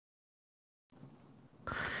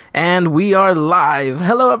And we are live.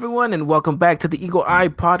 Hello, everyone, and welcome back to the Eagle Eye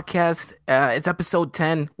podcast. It's episode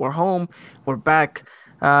 10. We're home. We're back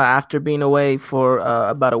after being away for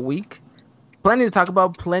about a week. Plenty to talk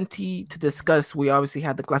about, plenty to discuss. We obviously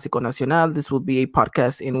had the Clásico Nacional. This will be a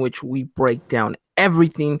podcast in which we break down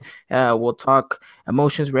everything. We'll talk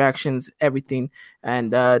emotions, reactions, everything.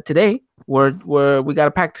 And today, we got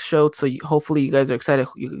a packed show, so hopefully you guys are excited.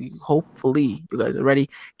 Hopefully you guys are ready.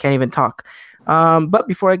 Can't even talk. But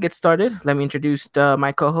before I get started, let me introduce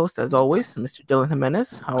my co-host, as always, Mr. Dylan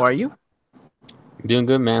Jimenez. How are you? Doing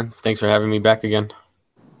good, man. Thanks for having me back again.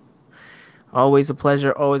 Always a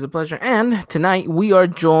pleasure. Always a pleasure. And tonight we are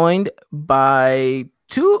joined by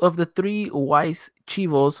two of the three wise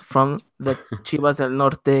chivos from the Chivas del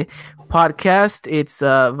Norte podcast. It's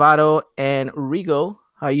Varo and Rigo.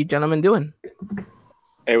 How are you gentlemen doing?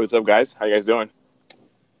 Hey, what's up, guys? How you guys doing?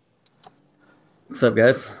 What's up,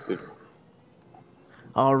 guys?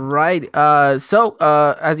 All right. So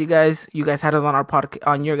as you guys had us on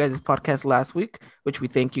on your guys' podcast last week, which we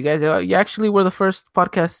thank you guys. You actually were the first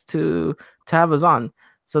podcast to have us on,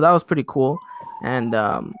 so that was pretty cool. And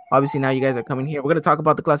obviously now you guys are coming here. We're gonna talk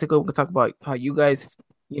about the Clásico. We're gonna talk about how you guys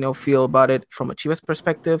feel about it from a Chivas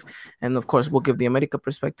perspective, and of course we'll give the America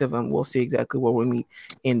perspective, and we'll see exactly where we meet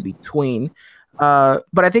in between. But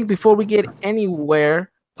I think before we get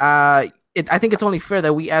anywhere, I think it's only fair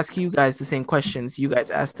that we ask you guys the same questions you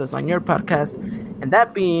guys asked us on your podcast, and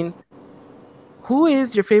that being, who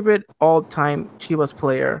is your favorite all-time Chivas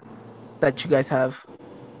player that you guys have?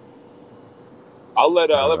 I'll let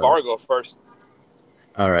Vara go first.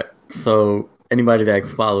 All right. So anybody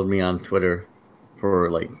that's followed me on Twitter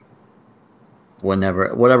for like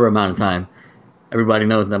whatever amount of time, everybody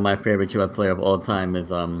knows that my favorite Chivas player of all time is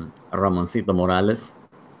Ramoncito Morales,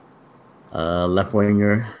 left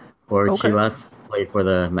winger for Okay. Chivas, played for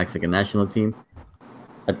the Mexican national team.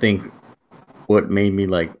 I think what made me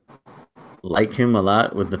like him a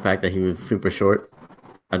lot was the fact that he was super short.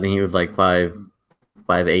 I think he was like 5'8",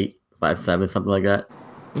 5'7", something like that.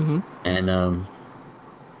 Mm-hmm. And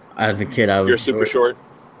as a kid, I You're was super short. short.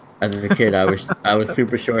 As a kid, I was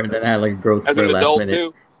super short, and then I had like growth As spurt an last adult minute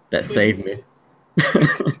too. that saved me.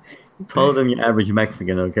 Taller than your average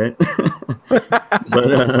Mexican, okay?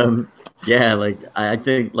 But yeah, like I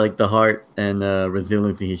think like the heart and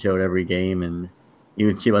resiliency he showed every game, and he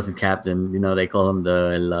was Chivas' captain. You know, they call him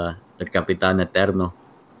el Capitán Eterno.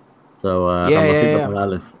 So Yeah, yeah, yeah.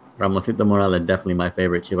 Ramosito Morales, definitely my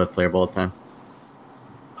favorite Chivas player of all time.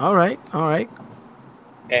 All right, all right.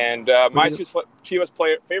 And my favorite Chivas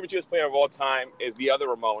player of all time is the other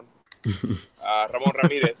Ramon, Ramon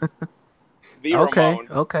Ramirez. The Okay, Ramon.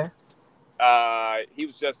 okay.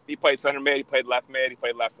 He played center mid, he played left mid, he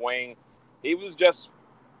played left wing. He was just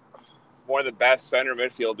one of the best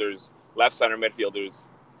left center midfielders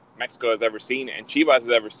Mexico has ever seen and Chivas has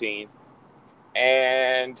ever seen.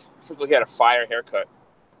 And first of all, he had a fire haircut.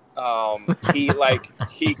 He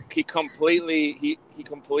completely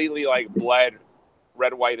like bled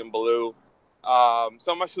red, white, and blue.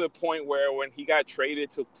 So much to the point where when he got traded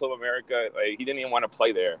to Club America, like he didn't even want to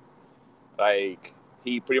play there. Like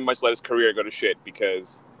he pretty much let his career go to shit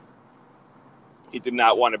because he did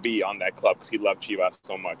not want to be on that club because he loved Chivas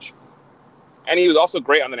so much. And he was also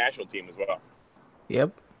great on the national team as well.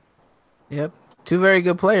 Yep, yep. Two very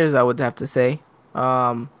good players, I would have to say.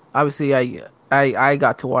 Obviously, I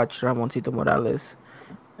got to watch Ramoncito Morales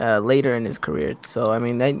later in his career, so I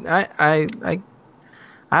mean, I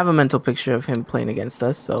have a mental picture of him playing against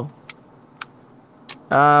us. So,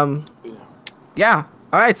 um, yeah.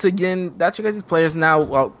 All right. So again, that's your guys' players.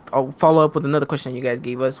 Now, I'll follow up with another question you guys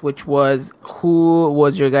gave us, which was, who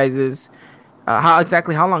was your guys'?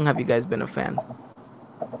 How long have you guys been a fan?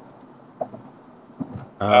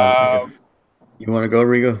 I guess you want to go,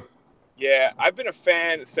 Rigo? Yeah, I've been a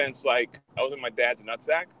fan since like I was in my dad's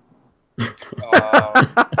nutsack. Um,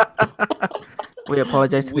 We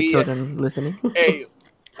apologize to the we children listening. hey,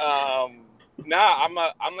 I'm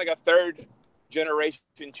like a third generation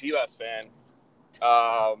Chivas fan.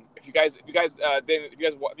 If you guys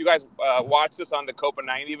watch this on the Copa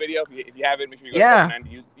 90 video, if you haven't, make sure you go to Copa Yeah.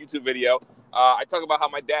 90 YouTube video. I talk about how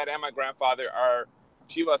my dad and my grandfather are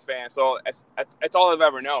Chivas fans, so it's all I've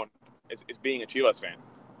ever known is being a Chivas fan.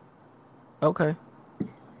 Okay.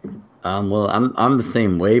 Well, I'm the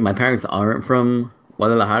same way. My parents aren't from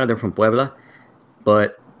Guadalajara; they're from Puebla.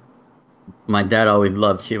 But my dad always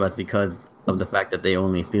loved Chivas because of the fact that they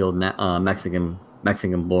only field Mexican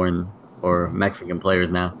born or Mexican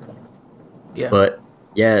players now. Yeah. But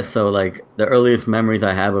yeah, so like the earliest memories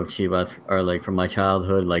I have of Chivas are like from my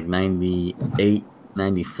childhood, like 98,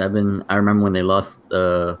 97. I remember when they lost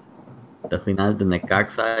the final de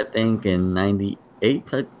Necaxa, I think, in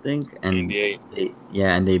 '98, I think, and 98.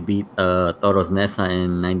 and they beat Toros Neza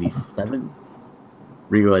in '97.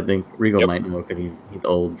 Rigo, I think Rigo Yep. might know because he's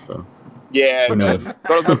old, so Yeah, he knows.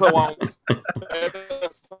 Toros Neza one.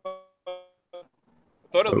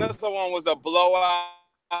 Toros Neza one was a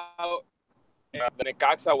blowout. The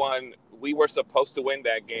Necaxa one, we were supposed to win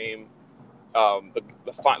that game.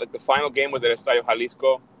 The final game was at Estadio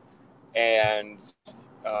Jalisco, and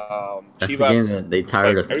That's the game Chivas. that they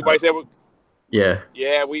tired us Everybody out. said,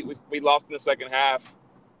 Yeah, we lost in the second half.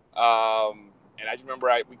 And I just remember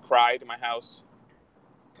we cried in my house.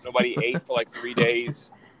 Nobody ate for like 3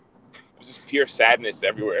 days. It was just pure sadness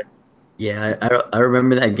everywhere. Yeah, I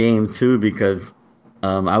remember that game too because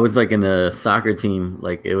I was like in a soccer team.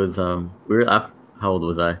 Like it was how old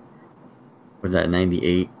was I? Was that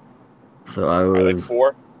 '98? So I Probably like was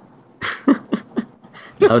 4.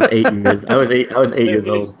 I was 8 years. I was 8 years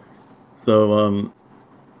old. So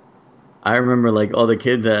I remember like all the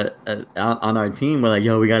kids on our team were like,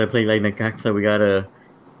 "Yo, we gotta play like Necaxa. We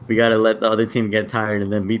gotta let the other team get tired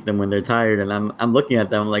and then beat them when they're tired." And I'm looking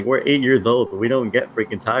at them like, we're 8 years old. We don't get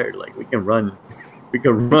freaking tired. Like we can run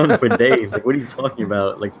for days. Like what are you talking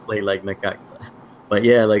about? Like play like Necaxa. But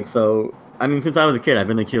yeah, like so. I mean, since I was a kid, I've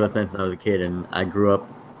been a Chivas fan since I was a kid, and I grew up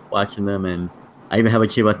watching them, and I even have a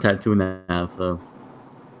Chivas tattoo now. So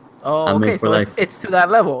Oh, I'm in okay. for So life. it's to that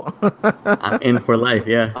level. I'm in for life.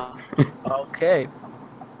 Yeah. Okay.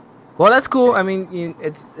 Well, that's cool. I mean,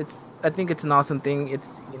 it's. I think it's an awesome thing.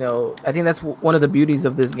 It's I think that's one of the beauties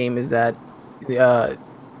of this game is that, uh,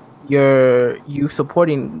 you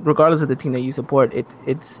supporting regardless of the team that you support.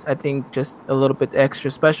 It's I think just a little bit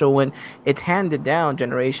extra special when it's handed down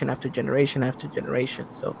generation after generation after generation.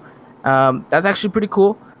 So, that's actually pretty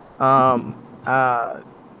cool. Um,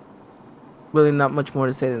 really not much more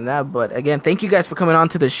to say than that. But again, thank you guys for coming on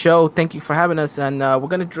to the show. Thank you for having us, and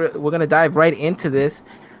we're gonna dive right into this.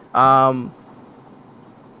 Um,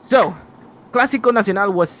 so, Clásico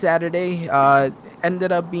Nacional was Saturday.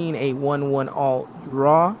 Ended up being a 1-1 all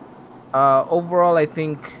draw. Overall, I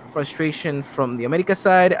think frustration from the America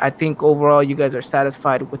side. I think overall you guys are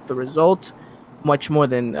satisfied with the result, much more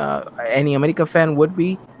than any America fan would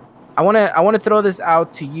be. I wanna throw this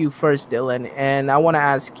out to you first, Dylan, and I wanna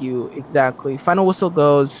ask you exactly. Final whistle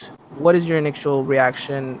goes. What is your initial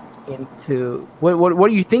reaction into what are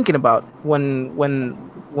you thinking about when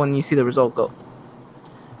you see the result go?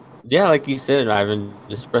 Yeah, like you said, Ivan,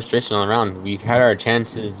 just frustration all around. We've had our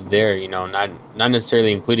chances there, not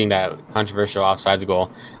necessarily including that controversial offsides goal.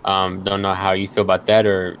 Don't know how you feel about that,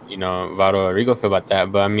 or Varo or Rigo feel about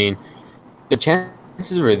that, but I mean, the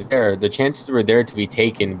chances were there. The chances were there to be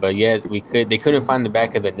taken, but yet they couldn't find the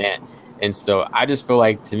back of the net. And so I just feel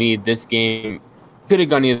like, to me, this game could have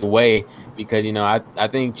gone either way because I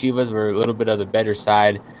think Chivas were a little bit of the better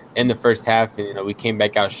side in the first half, and we came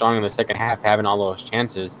back out strong in the second half, having all those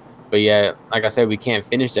chances. But yeah, like I said, we can't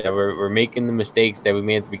finish that. We're making the mistakes that we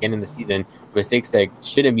made at the beginning of the season, mistakes that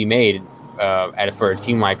shouldn't be made for a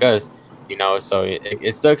team like us. So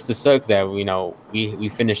it sucks to suck that we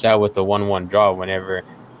finished out with a 1-1 draw whenever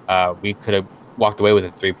we could have walked away with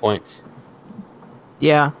the 3 points.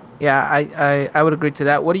 Yeah, yeah, I would agree to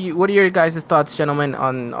that. What are your guys' thoughts, gentlemen,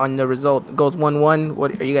 on the result? It goes 1-1.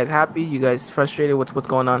 What are you guys happy? You guys frustrated? What's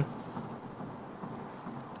going on?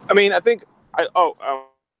 I mean, I think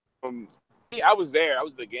um, I was there. I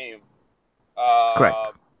was at the game. Correct.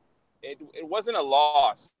 It wasn't a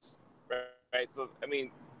loss, right? So I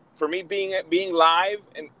mean, for me being live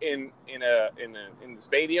in the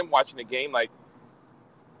stadium watching the game, like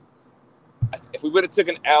if we would have took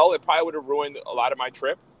an L, it probably would have ruined a lot of my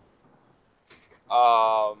trip.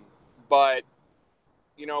 But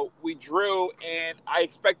we drew, and I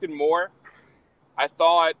expected more. I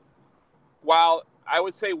thought, while I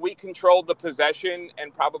would say we controlled the possession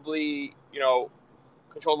and probably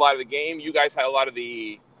controlled a lot of the game, you guys had a lot of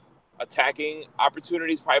the attacking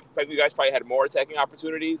opportunities. You guys probably had more attacking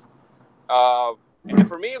opportunities. And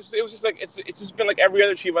for me, it was just like it's just been like every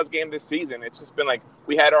other Chivas game this season. It's just been like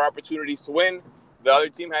we had our opportunities to win. The other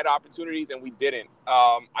team had opportunities, and we didn't.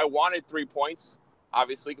 I wanted 3 points,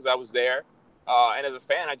 obviously, because I was there. And as a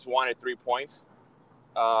fan, I just wanted 3 points.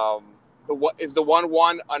 Is the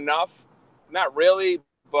 1-1 enough? Not really,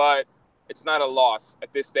 but it's not a loss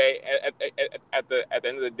at this day. At the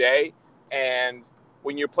end of the day, and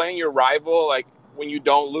when you're playing your rival, like when you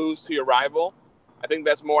don't lose to your rival, I think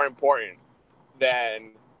that's more important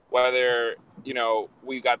than whether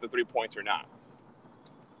we got the 3 points or not.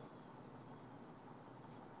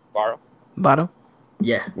 Varo? Bottom.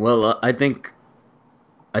 Yeah. Well, I think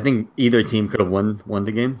either team could have won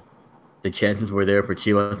the game. the chances were there for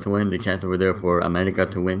Chivas to win. The chances were there for America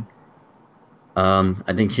to win.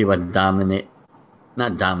 I think Chivas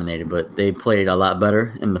not dominated, but they played a lot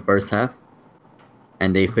better in the first half,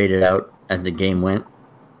 and they faded out as the game went.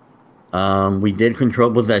 We did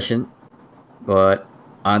control possession, but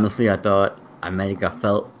honestly, I thought America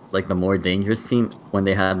felt like the more dangerous team when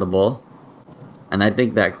they had the ball, and I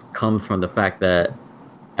think that comes from the fact that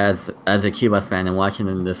as a Chivas fan and watching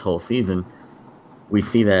them this whole season, we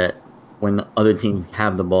see that when other teams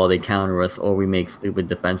have the ball, they counter us or we make stupid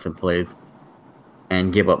defensive plays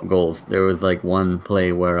and give up goals. There was like one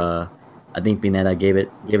play where I think Pineda gave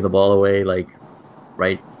the ball away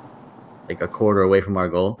right like a quarter away from our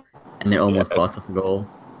goal, and it almost Yes. cost us a goal.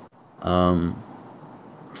 Um,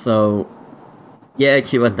 so yeah,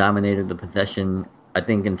 Chivas dominated the possession. I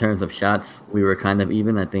think in terms of shots, we were kind of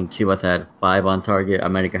even. I think Chivas had 5 on target.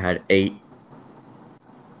 America had 8.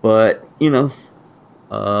 But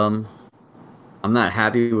um, I'm not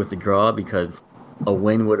happy with the draw because a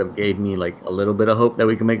win would have gave me like a little bit of hope that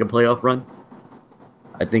we can make a playoff run.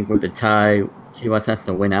 I think with the tie, Chivas has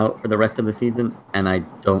to win out for the rest of the season, and I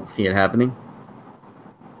don't see it happening.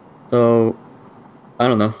 So I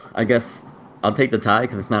don't know. I guess I'll take the tie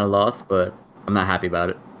because it's not a loss, but I'm not happy about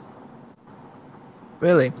it.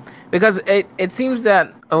 Really, because it seems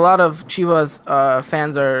that a lot of Chivas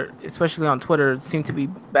fans are, especially on Twitter, seem to be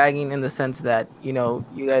bagging in the sense that you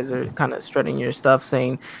guys are kind of strutting your stuff,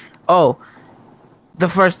 saying, "Oh, the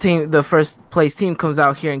first place team comes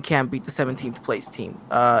out here and can't beat the 17th place team."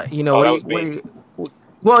 Oh, What that do was you, what me. do you,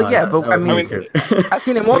 well, yeah, That but I was I me mean, mean, too. I've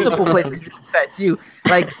seen it multiple places do that too.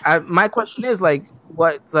 Like, my question is like,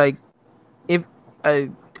 if uh,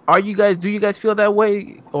 do you guys feel that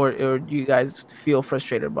way, or do you guys feel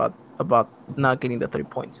frustrated about not getting the 3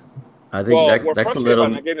 points? I think well, that's we're that's a frustrated about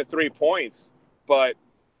little. not getting the 3 points, but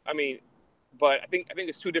I mean, but I think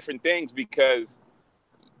it's two different things because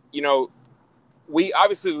you know we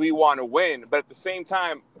want to win, but at the same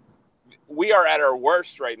time we are at our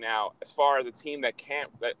worst right now as far as a team that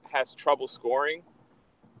has trouble scoring,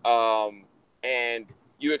 and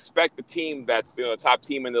you expect the team that's the top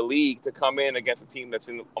team in the league to come in against a team that's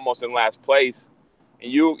almost in last place,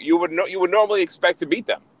 and you would normally expect to beat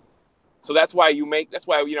them. So that's why I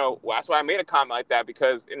made a comment like that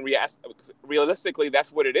because realistically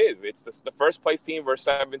that's what it is. It's the first place team versus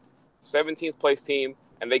 17th place team,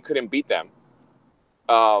 and they couldn't beat them.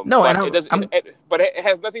 No, and But it does. But it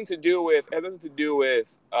has nothing to do with whether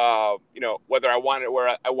I wanted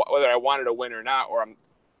whether I wanted to win or not, or I'm.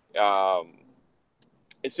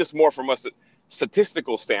 It's just more from a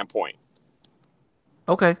statistical standpoint.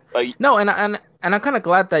 okay. Like No, and I'm kind of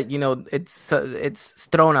glad that it's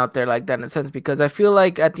thrown out there like that in a sense, because I feel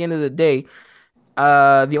like at the end of the day,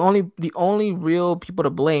 the only real people to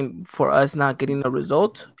blame for us not getting a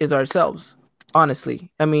result is ourselves. Honestly,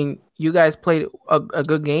 I mean, you guys played a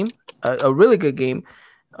good game, a really good game,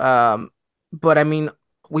 um, but I mean,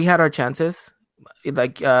 we had our chances.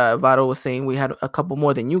 Like Vado was saying, we had a couple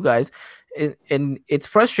more than you guys, and it's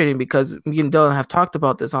frustrating because me and Dylan have talked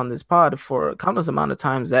about this on this pod for a countless amount of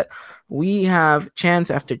times that we have chance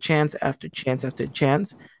after chance after chance after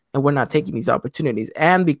chance, and we're not taking these opportunities.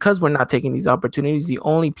 And because we're not taking these opportunities, the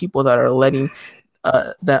only people that are letting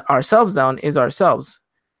that ourselves down is ourselves.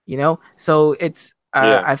 So it's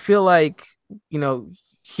yeah, I feel like you know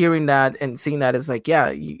hearing that and seeing that is like, yeah,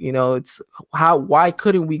 it's why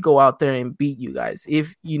couldn't we go out there and beat you guys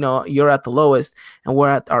if you're at the lowest and we're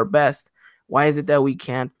at our best? Why is it that we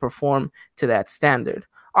can't perform to that standard?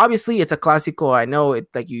 Obviously, it's a classical. I know it,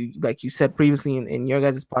 like you said previously in your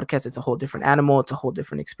guys' podcast, it's a whole different animal, it's a whole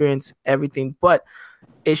different experience, everything. But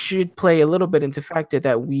it should play a little bit into factor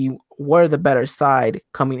that we were the better side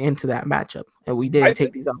coming into that matchup, and we didn't I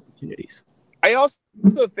take these opportunities. I also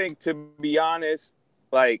think, to be honest,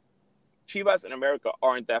 like Chivas and America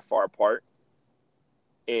aren't that far apart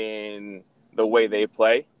in the way they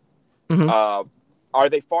play. Mm-hmm. Uh, are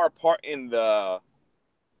they far apart in the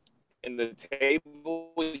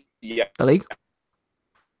table? Yeah, The league.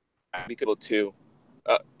 because too.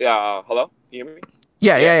 Hello, can you hear me?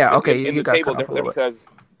 Yeah, Yeah, yeah, yeah. Okay, you, in you the got cut table, off a they're little bit. because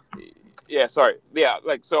yeah, sorry, yeah,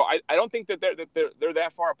 like so. I don't think that they're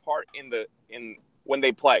that far apart in when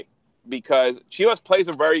they play because Chivas plays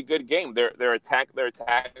a very good game. They're attack.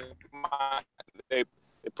 They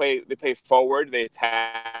they play forward. They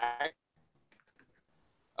attack.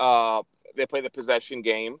 Uh, they play the possession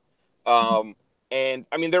game. And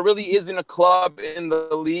I mean, there really isn't a club in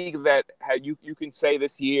the league that you can say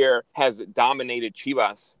this year has dominated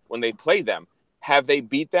Chivas when they play them. Have they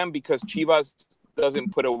beat them because Chivas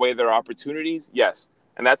doesn't put away their opportunities? Yes,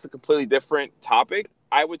 and that's a completely different topic.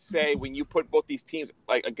 I would say when you put both these teams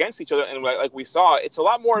like against each other, and like we saw, it's a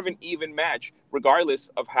lot more of an even match, regardless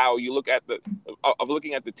of how you look at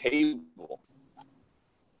looking at the table.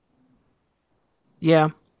 Yeah.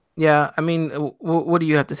 I mean, what do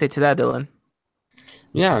you have to say to that, Dylan?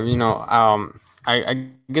 Yeah, I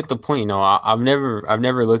get the point. I've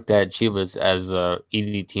never looked at Chivas as a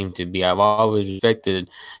easy team to be. I've always respected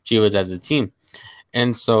Chivas as a team.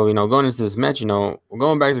 And so, going into this match,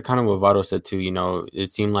 going back to kind of what Vado said too, it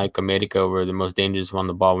seemed like America were the most dangerous on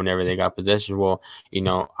the ball whenever they got possession. Well,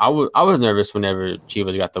 I was nervous whenever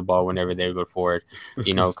Chivas got the ball whenever they would go forward,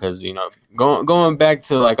 because going back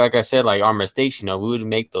to like I said, like our mistakes, we would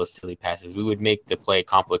make those silly passes, we would make the play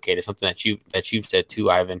complicated, something that you've said too,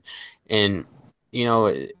 Ivan, and you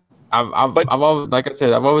know. I've always, like I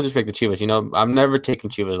said, I've always respected Chivas. I've never taken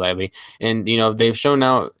Chivas lightly, and they've shown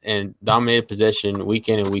out and dominated possession week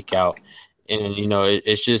in and week out, and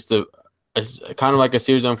it's just it's kind of like a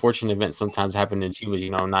series of unfortunate events sometimes happen in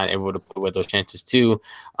Chivas. Not able to put away those chances too,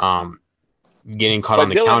 getting caught on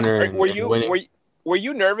the Dylan, counter and winning. Were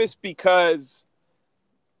you nervous because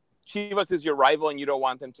Chivas is your rival and you don't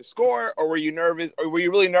want them to score, or were you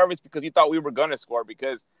really nervous because you thought we were gonna score?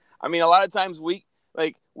 Because I mean, a lot of times we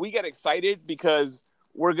get excited because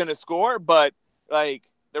we're gonna score, but like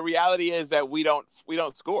the reality is that we don't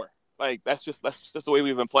score. Like that's just the way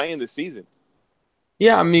we've been playing this season.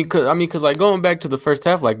 Yeah, I mean, cause like going back to the first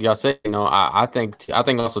half, like y'all said, I think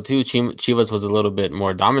also too, Chivas was a little bit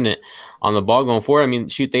more dominant on the ball going forward. I mean,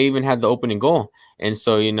 shoot, they even had the opening goal, and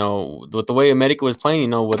so with the way America was playing,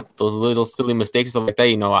 with those little silly mistakes and stuff like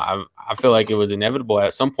that, I feel like it was inevitable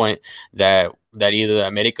at some point that either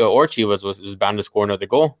America or Chivas was bound to score another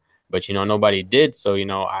goal, but nobody did. So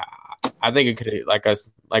I think it could,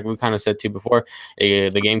 like we kind of said too before, the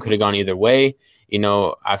game could have gone either way.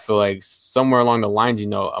 I feel like somewhere along the lines,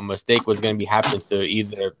 a mistake was going to be happening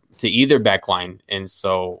to either back line, and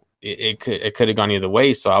so it could have gone either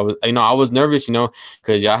way. So I was nervous,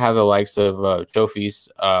 because y'all have the likes of Chofis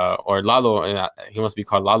or Lalo, and he must be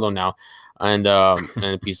called Lalo now,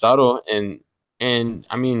 and Pizarro, and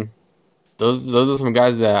I mean, those are some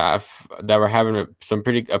guys that were having a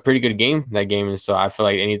pretty good game that game, and so I feel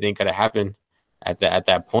like anything could have happened at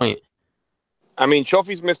that point. I mean,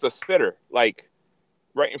 Chofis missed a sitter, like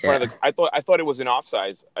right in front of the. I thought it was an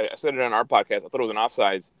offsides. I said it on our podcast. I thought it was an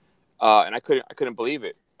offsides, and I couldn't believe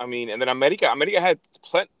it. I mean, and then America had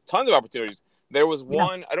tons of opportunities. There was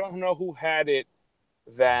one, I don't know who had it,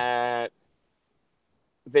 that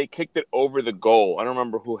they kicked it over the goal. I don't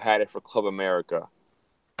remember who had it for Club America.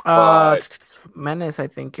 Menace, I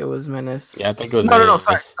think it was Menace. Yeah, I think it was no,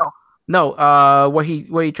 sorry, no. Where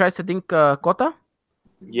he tries to think Cota.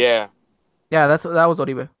 Yeah. Yeah, that was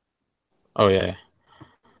Oribe. Oh yeah.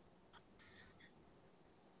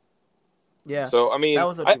 Yeah. So I mean,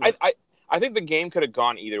 I think the game could have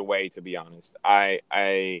gone either way, to be honest. And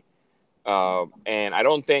I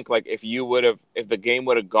don't think like if the game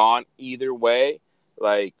would have gone either way,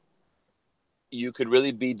 like you could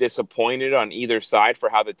really be disappointed on either side for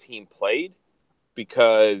how the team played,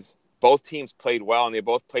 because both teams played well and they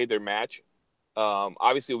both played their match.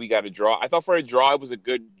 Obviously we got a draw. I thought for a draw, it was a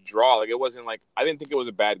good draw. Like it wasn't like, I didn't think it was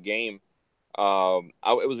a bad game. I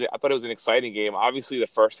thought it was an exciting game. Obviously the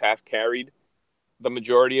first half carried the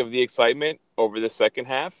majority of the excitement over the second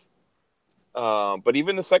half. But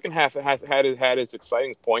even the second half had its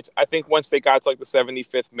exciting points. I think once they got to like the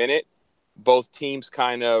 75th minute, both teams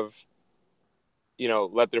kind of,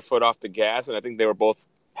 let their foot off the gas, and I think they were both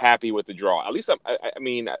happy with the draw. At least, I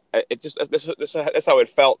mean, it just that's how it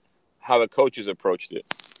felt, how the coaches approached it.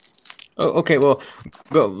 Oh, okay, well,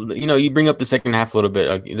 you bring up the second half a little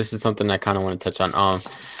bit. This is something I kind of want to touch on.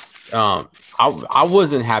 I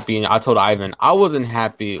wasn't happy, and I told Ivan I wasn't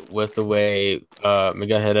happy with the way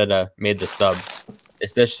Miguel Herrera made the subs,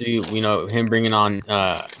 especially him bringing on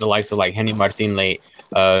the likes of like Henry Martin late,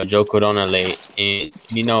 Joe Corona late, and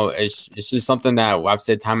it's just something that I've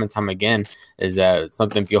said time and time again, is that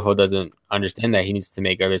something Piojo doesn't understand, that he needs to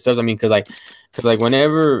make other subs. I mean, because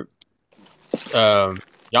whenever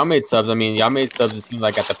y'all made subs, it seemed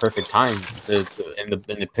like at the perfect time and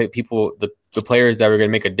the people, the players that were going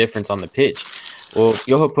to make a difference on the pitch. Well,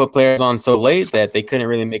 Piojo put players on so late that they couldn't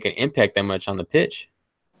really make an impact that much on the pitch.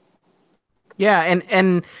 Yeah,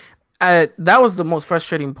 and that was the most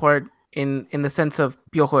frustrating part in the sense of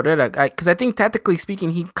Piojo Herrera, because I think tactically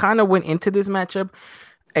speaking, he kind of went into this matchup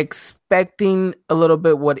expecting a little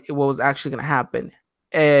bit what was actually going to happen.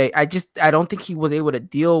 I don't think he was able to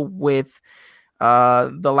deal with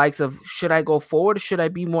the likes of, should I go forward? Should I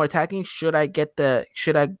be more attacking? Should I go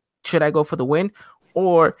for the win?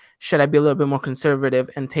 Or should I be a little bit more conservative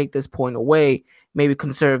and take this point away, maybe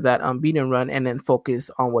conserve that unbeaten run and then focus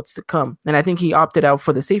on what's to come? And I think he opted out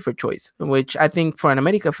for the safer choice, which I think for an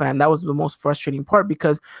America fan, that was the most frustrating part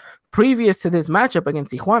because previous to this matchup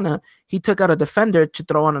against Tijuana, he took out a defender to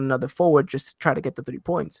throw on another forward just to try to get the 3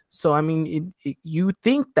 points. So, I mean, you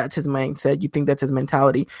think that's his mindset, you think that's his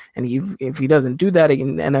mentality. And if he doesn't do that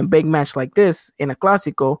in a big match like this, in a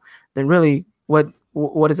Clásico, then really,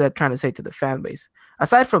 what is that trying to say to the fan base?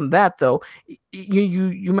 Aside from that, though,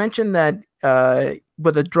 you mentioned that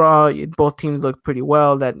with the draw, both teams look pretty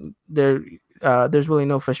well. That there's really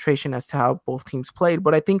no frustration as to how both teams played.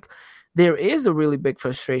 But I think there is a really big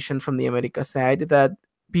frustration from the America side that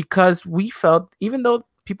because we felt, even though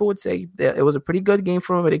people would say that it was a pretty good game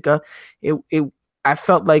for America, I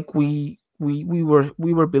felt like we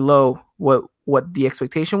were below what the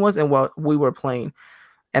expectation was and what we were playing.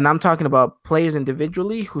 And I'm talking about players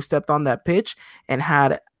individually who stepped on that pitch and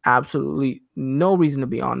had absolutely no reason to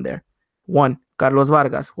be on there. One, Carlos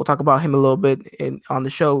Vargas. We'll talk about him a little bit on the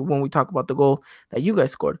show when we talk about the goal that you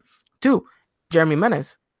guys scored. Two, Jeremy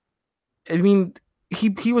Menez. I mean,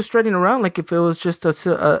 he was strutting around like if it was just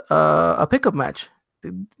a pickup match.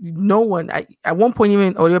 No one. At one point,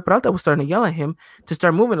 even Oribe Peralta was starting to yell at him to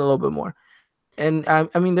start moving a little bit more. And I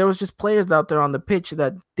mean, there was just players out there on the pitch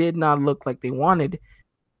that did not look like they wanted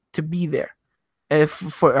to be there. If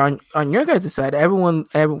for on your guys' side,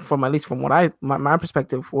 from at least from what my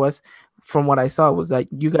perspective was, from what I saw was that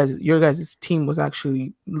your guys' team was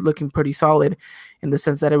actually looking pretty solid, in the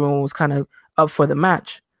sense that everyone was kind of up for the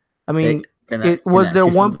match. I mean, was there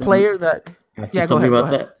one player that? Yeah, go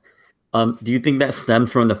ahead. That. Do you think that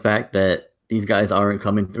stems from the fact that these guys aren't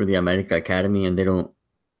coming through the America Academy and they don't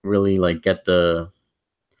really like get the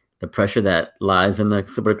pressure that lies in the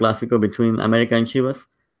Super Clásico between America and Chivas?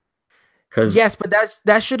 Yes, but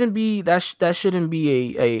that shouldn't be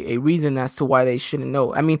a reason as to why they shouldn't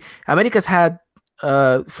know. I mean, America's had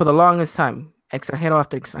for the longest time extranjero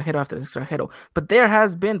after extranjero after extranjero, but there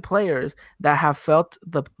has been players that have felt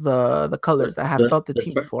the colors, that have felt the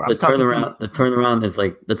team before. The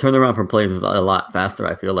turnaround for players is a lot faster.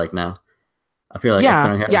 I feel like now. I feel like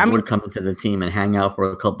extranjeros would come into the team and hang out for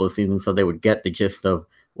a couple of seasons, so they would get the gist of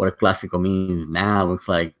what a Clásico means. Now it's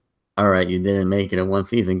like, all right, you didn't make it in one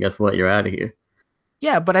season. Guess what? You're out of here.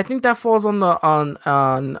 Yeah, but I think that falls on the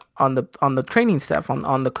training staff,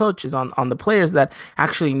 on the coaches, on the players that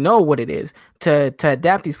actually know what it is to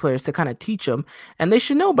adapt these players, to kind of teach them, and they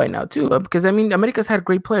should know by now too. Because I mean, America's had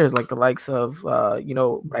great players like the likes of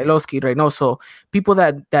Brailovsky, Reynoso, people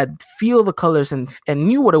that feel the colors and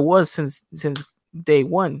knew what it was since day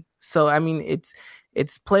one. So I mean,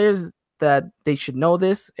 it's players that they should know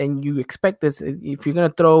this, and you expect this if you're gonna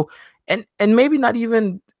throw, and maybe not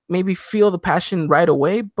even maybe feel the passion right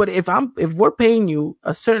away. But if we're paying you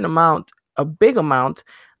a certain amount, a big amount,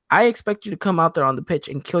 I expect you to come out there on the pitch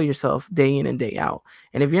and kill yourself day in and day out.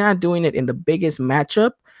 And if you're not doing it in the biggest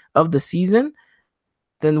matchup of the season,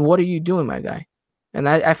 then what are you doing, my guy? And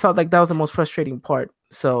I felt like that was the most frustrating part.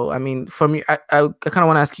 So, I mean, for me, I kind of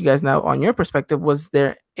want to ask you guys now, on your perspective, was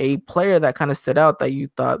there a player that kind of stood out that you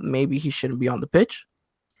thought maybe he shouldn't be on the pitch?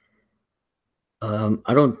 I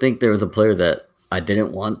don't think there was a player that I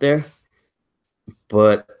didn't want there,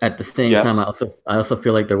 but at the same time, I also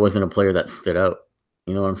feel like there wasn't a player that stood out.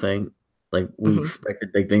 You know what I'm saying? Like we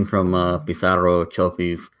expected big things from Pizarro,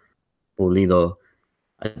 Chofis, Pulido.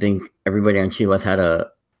 I think everybody on Chivas had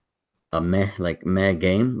a meh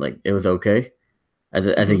game. Like it was okay. As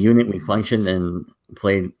a unit, we functioned and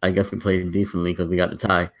played. I guess we played decently because we got the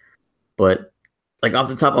tie. But like off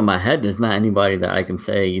the top of my head, there's not anybody that I can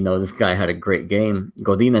say, this guy had a great game.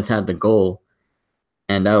 Godinez had the goal,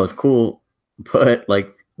 and that was cool. But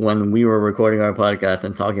like when we were recording our podcast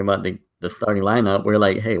and talking about the starting lineup, we're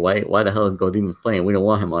like, hey, why the hell is Godinez playing? We don't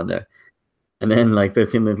want him on there. And then like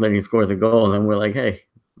 15 minutes later, he scores a goal, and we're like, hey,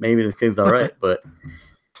 maybe this kid's all right. But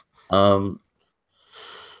I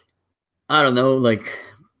don't know, like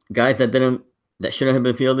guys that shouldn't have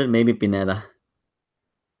been fielded, maybe Pineda.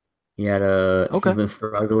 He's been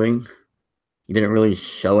struggling. He didn't really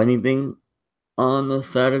show anything on the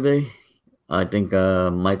Saturday. I think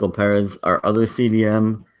Michael Perez, our other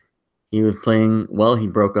CDM, he was playing well. He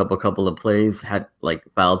broke up a couple of plays, had like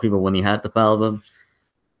fouled people when he had to foul them.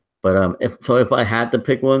 But if I had to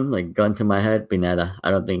pick one, like gun to my head, Pineda. I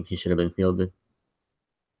don't think he should have been fielded.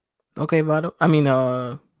 Okay, Vado. I mean,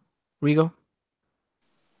 Rigo.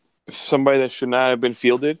 Somebody that should not have been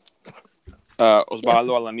fielded, Osvaldo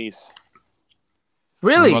Alanis.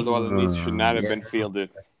 Really? Osvaldo Alanis should not have been fielded.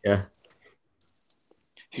 Yeah.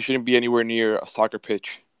 He shouldn't be anywhere near a soccer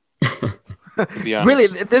pitch. To be Really,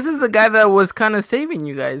 honest, this is the guy that was kind of saving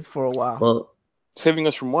you guys for a while. Well, saving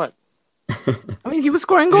us from what? I mean, he was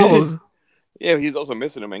scoring goals. Yeah, he's also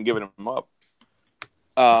missing him and giving him up.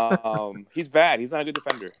 He's bad. He's not a good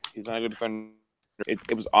defender. He's not a good defender.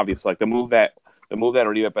 It was obvious. Like the move that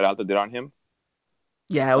Oribe Peralta did on him.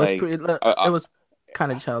 Yeah, it was Like, pretty. It was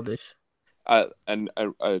kind of childish. A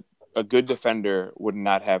good defender would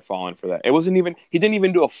not have fallen for that. It wasn't even. He didn't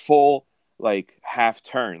even do a full like half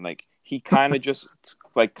turn. Like he kind of just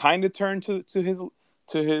like kind of turned to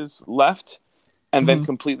his left, and then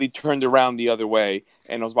completely turned around the other way.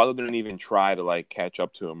 And Osvaldo didn't even try to like catch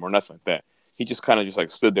up to him or nothing like that. He just kind of just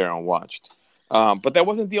like stood there and watched. But that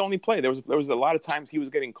wasn't the only play. There was a lot of times he was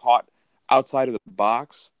getting caught outside of the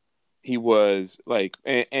box. He was like,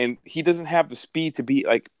 and he doesn't have the speed to be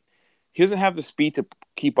like, he doesn't have the speed to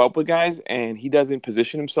keep up with guys, and he doesn't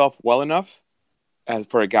position himself well enough as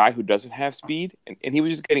for a guy who doesn't have speed. And he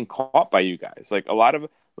was just getting caught by you guys. Like a lot of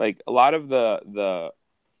the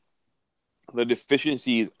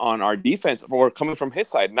deficiencies on our defense were coming from his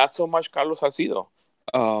side, not so much Carlos Salcido.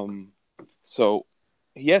 So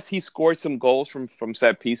yes, he scored some goals from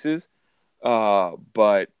set pieces,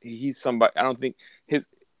 but he's somebody. I don't think his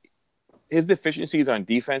deficiencies on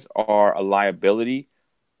defense are a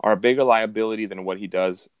bigger liability than what he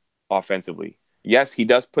does offensively. Yes, he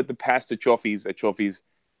does put the pass to Chofis that Chofis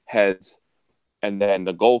heads, and then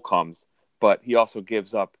the goal comes, but he also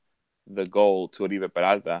gives up the goal to Oribe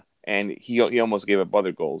Peralta, and he almost gave up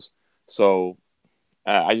other goals. So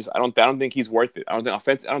I don't think he's worth it. I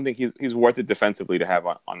don't think he's worth it defensively to have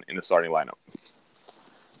on in the starting lineup.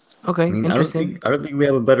 Okay, I mean, interesting. I don't think we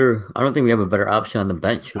have a better option on the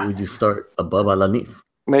bench. Who would you start above Alanis?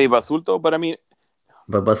 Maybe Basulto, but I mean,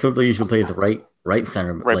 But Basulto usually plays right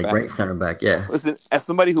center, right center back. Yeah. Listen, as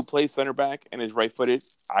somebody who plays center back and is right-footed,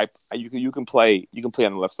 you can play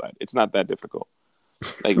on the left side. It's not that difficult.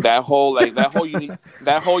 Like that whole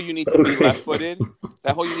you need to be left-footed.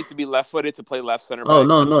 That whole you need to be left-footed to play left center back. Oh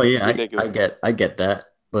no, yeah, ridiculous. I get that,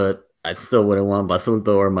 but I still wouldn't want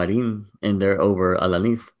Basulto or Marin in there over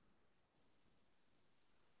Alanis.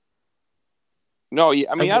 No,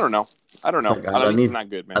 I mean I don't know. Like, Alanis is not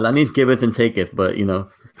good, man. Alanis giveth and taketh, but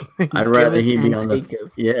I'd rather he be on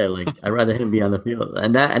I'd rather him be on the field.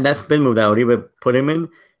 And that spin move that Oribe put him in,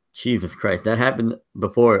 Jesus Christ, that happened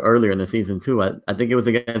earlier in the season too. I think it was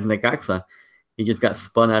against Necaxa. He just got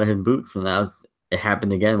spun out of his boots, and it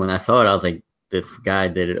happened again. When I saw it, I was like, this guy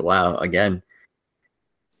did it. Wow, again.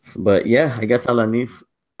 But yeah, I guess Alanis,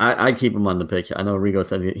 I keep him on the pitch. I know Rigo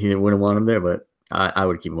said he wouldn't want him there, but I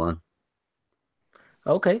would keep him on.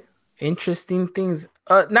 Okay, interesting things.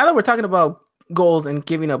 Now that we're talking about goals and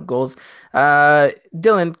giving up goals,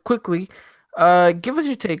 Dylan, quickly, give us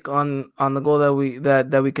your take on the goal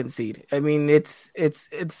that we concede. I mean, it's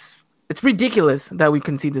ridiculous that we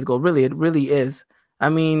concede this goal. Really, it really is. I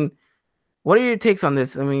mean, what are your takes on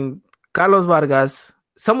this? I mean, Carlos Vargas,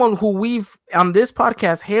 someone who we've on this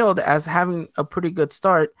podcast hailed as having a pretty good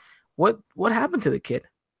start. What happened to the kid?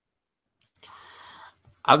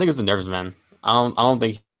 I think it's the nerves, man. I don't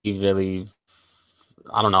think he really.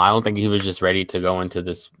 I don't know. I don't think he was just ready to go into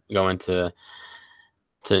this Clásico.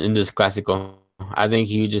 I think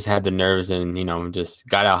he just had the nerves and just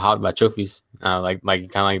got out hot by trophies. Like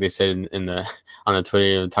kind of like they said in the on the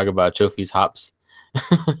Twitter, talk about trophies hops.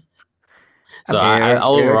 So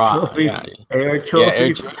overall, air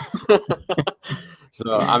trophies.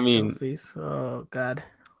 So I mean, trophies. Oh God,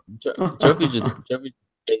 trophy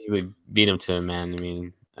basically beat him to him, man. I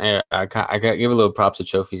mean, I give a little props to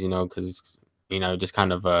trophies, because just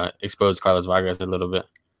kind of exposed Carlos Vargas a little bit.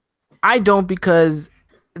 I don't, because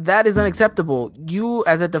that is unacceptable. You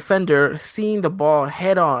as a defender seeing the ball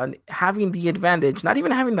head on, having the advantage, not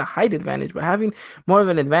even having the height advantage, but having more of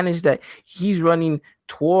an advantage that he's running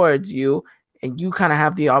towards you, and you kind of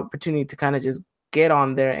have the opportunity to kind of just get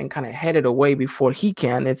on there and kind of head it away before he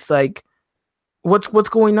can. It's like, what's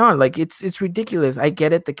going on? Like, it's ridiculous. I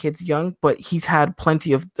get it, the kid's young, but he's had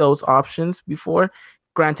plenty of those options before.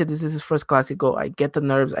 Granted, this is his first Clásico. I get the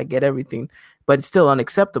nerves, I get everything, but it's still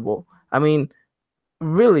unacceptable. I mean,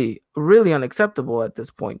 really, really unacceptable at this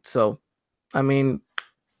point. So, I mean,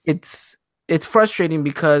 it's frustrating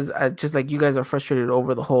because just like you guys are frustrated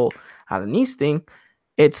over the whole Alanis thing.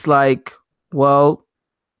 It's like, well,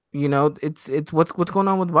 it's what's going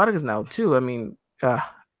on with Vargas now too. I mean,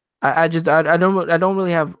 I don't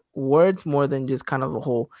really have words more than just kind of a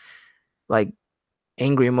whole like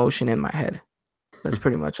angry emotion in my head. That's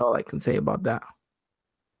pretty much all I can say about that.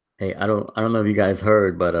 Hey, I don't know if you guys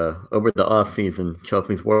heard, but over the off season,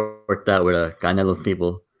 Trophies worked out with Canelo's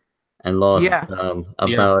people and lost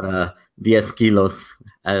about 10 kilos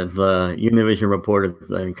as Univision reporters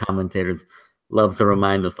and commentators love to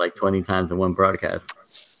remind us like 20 times in one broadcast.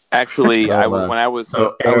 Actually, So, when I was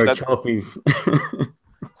Eric trophies.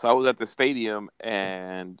 so I was at the stadium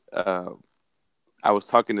and I was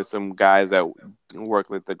talking to some guys that work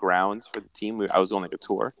with the grounds for the team. I was on like a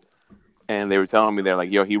tour, and they were telling me they're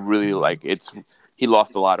like, "Yo, he really he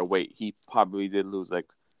lost a lot of weight. He probably did lose like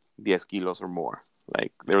 10 kilos or more.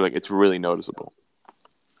 Like they were like, it's really noticeable."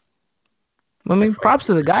 I mean, props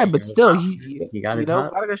to the guy, but still, he got you his know,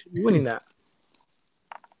 hots. Vargas should be winning that.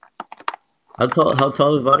 How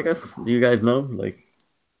tall is Vargas? Do you guys know? Like,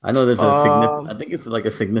 I know there's a significant. I think it's like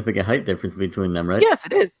a significant height difference between them, right? Yes,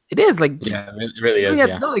 it is. It is like Yeah, it really is. yeah,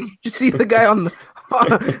 Yeah. no, like you just see the guy on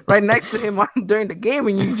the right next to him during the game,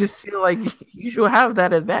 and you just feel like you should have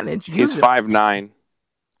that advantage. He's 5'9".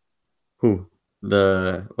 Who?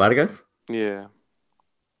 The Vargas? Yeah.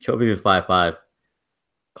 Trophies is 5'5".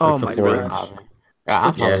 Oh Like my Really god. hot. Yeah,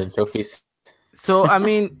 I'm taller than trophies. So I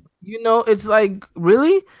mean, you know, it's like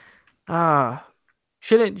really,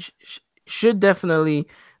 shouldn't should definitely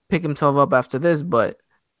pick himself up after this, but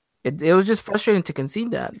it was just frustrating to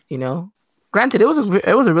concede that. You know, granted, it was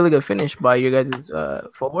a really good finish by your guys'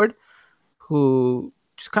 forward, who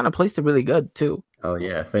just kind of placed it really good too. Oh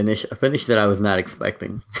yeah, a finish that I was not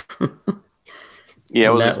expecting. Yeah,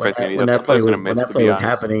 I wasn't expecting it. I thought he was gonna miss. When that To play be was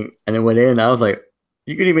honest, happening and it went in, I was like,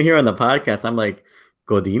 you could even hear on the podcast. I'm like,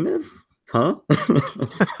 Godinez, huh?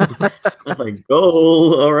 I was like,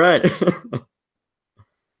 goal, all right.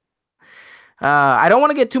 I don't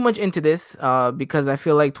want to get too much into this because I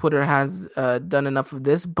feel like Twitter has done enough of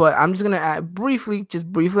this, but I'm just gonna briefly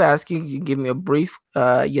ask you. You give me a brief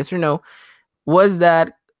yes or no. Was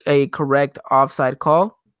that a correct offside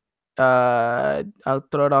call? I'll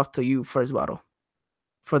throw it off to you first, Bottle,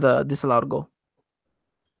 for the disallowed goal.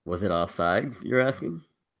 Was it offsides? You're asking?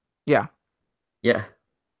 Yeah. Yeah,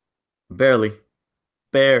 barely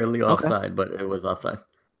Okay. offside, but it was offside.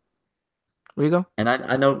 Rigo. And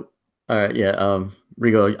I know. All right, yeah.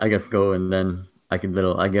 Rigo, I guess go and then I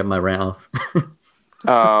get my rant off.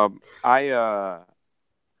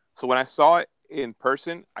 So when I saw it in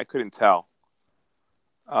person, I couldn't tell.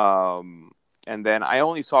 And then I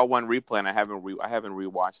only saw one replay, and I haven't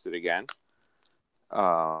rewatched it again.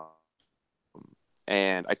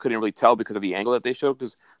 And I couldn't really tell because of the angle that they showed.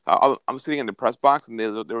 Because I'm sitting in the press box, and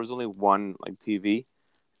there was only one like TV,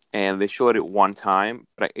 and they showed it one time,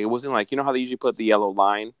 but it wasn't like, you know how they usually put the yellow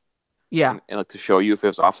line, Yeah. and like to show you if it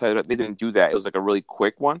was offside. They didn't do that. It was like a really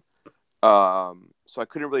quick one. So I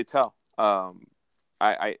couldn't really tell. The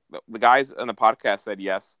guys on the podcast said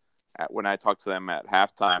yes when I talked to them at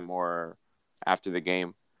halftime or after the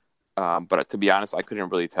game. But to be honest, I couldn't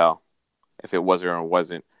really tell if it was or it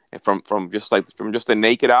wasn't. And from just the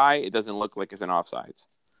naked eye, it doesn't look like it's an offsides.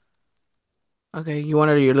 Okay, you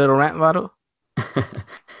wanted your little rant, Bottle?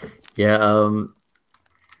 Yeah,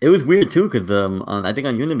 it was weird too because I think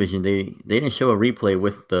on Univision they didn't show a replay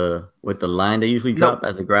with the line they usually drop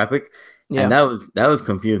as a graphic, and that was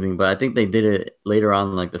confusing. But I think they did it later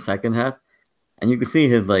on, like the second half, and you could see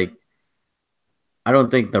his like. I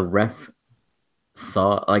don't think the ref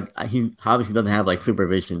saw he obviously doesn't have like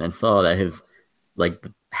supervision and saw that his like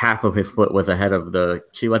half of his foot was ahead of the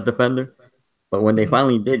Chivas defender, but when they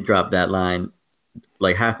finally did drop that line,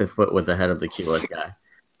 like half his foot was ahead of the Chivas guy.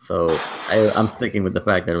 So I'm sticking with the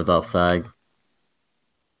fact that it was offside.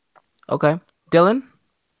 Okay, Dylan.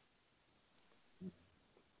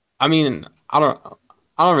 I mean, I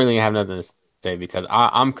don't really have nothing to say because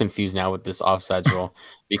I'm confused now with this offsides rule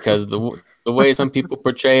because the way some people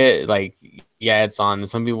portray it, like, yeah, it's on.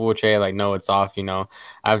 Some people portray it like, no, it's off. You know,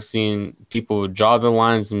 I've seen people draw the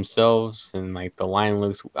lines themselves and like the line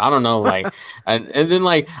looks, I don't know, like, and then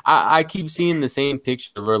like I keep seeing the same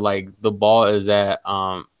picture where like the ball is at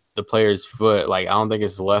the player's foot. Like, I don't think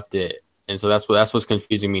it's left it, and so that's what's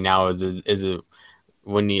confusing me now. Is it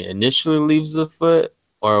when he initially leaves the foot?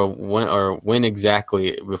 Or when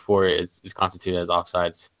exactly before it's constituted as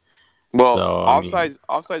offsides? Well, so,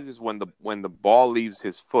 offsides is when the ball leaves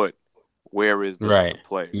his foot. Where is the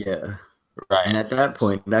player? Yeah, right. And at that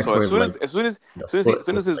point, that's so where as soon as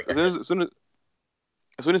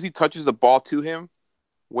he touches the ball to him,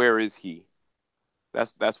 where is he?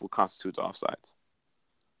 That's what constitutes offsides.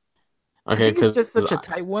 Okay, I think it's just such a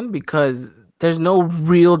tight one because there's no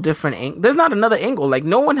real different angle. There's not another angle. Like,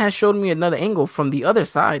 no one has showed me another angle from the other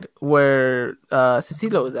side where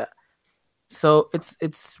Cecilio is at. So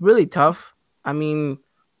it's really tough. I mean,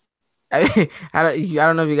 I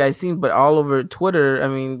don't know if you guys seen, but all over Twitter, I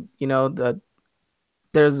mean, you know,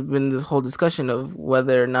 there's been this whole discussion of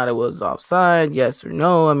whether or not it was offside, yes or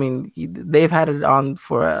no. I mean, they've had it on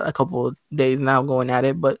for a couple of days now, going at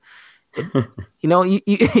it, but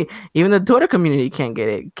it, even the Twitter community can't get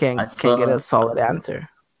it, I can't get a saw solid answer.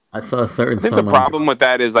 I saw a certain I think the someone problem with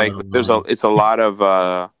that is draw like the line. it's a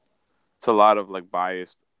lot of like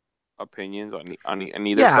biased opinions on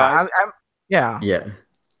either Yeah, side. yeah. Yeah.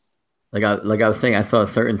 Like I was saying, I saw a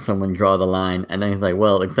certain someone draw the line, and then he's like,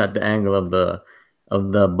 "Well, it's at the angle of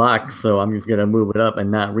the box, so I'm just gonna move it up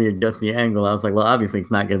and not readjust the angle." I was like, "Well, obviously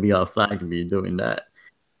it's not gonna be offside to be doing that."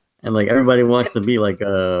 And like everybody wants to be like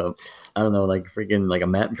I don't know, like freaking like a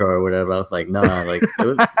map drawer or whatever. I was like, "Nah, like it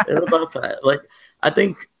was offside." Like I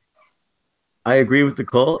think I agree with the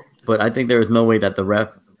call, but I think there is no way that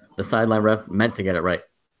the sideline ref, meant to get it right.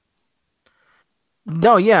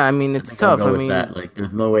 No, yeah. I mean, I it's think I'll tough. go I with that. mean, Like,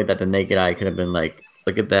 there's no way that the naked eye could have been like,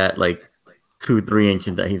 look at that, like 2, 3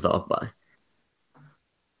 inches that he's off by.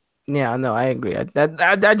 yeah. No, I agree. I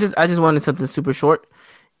just wanted something super short,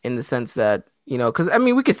 in the sense that, because I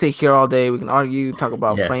mean, we could sit here all day. We can argue, talk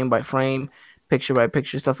about Yeah. frame by frame, picture by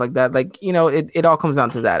picture, stuff like that. Like, it all comes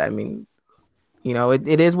down to that. I mean,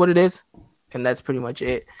 it is what it is, and that's pretty much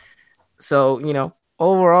it. So,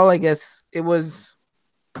 overall, I guess it was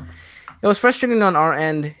frustrating on our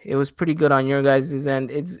end. It was pretty good on your guys'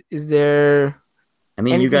 end. Is there I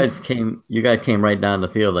mean, anything? you guys came right down the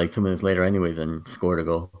field like 2 minutes later, anyways, and scored a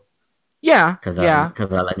goal Yeah, yeah. because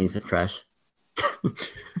Alanis is trash.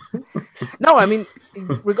 No, I mean,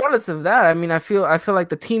 regardless of that, I mean, I feel like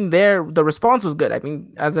the team there, the response was good. I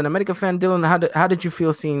mean, as an America fan, Dylan, how did you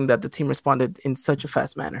feel seeing that the team responded in such a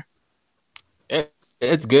fast manner?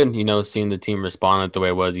 It's good, seeing the team respond the way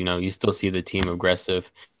it was. You still see the team aggressive,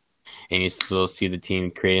 and you still see the team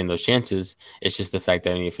creating those chances. It's just the fact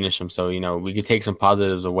that you finish them. So we could take some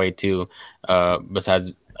positives away too,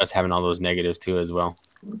 besides us having all those negatives too as well.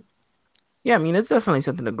 Yeah, I mean, it's definitely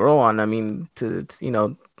something to grow on. I mean,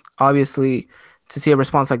 obviously, to see a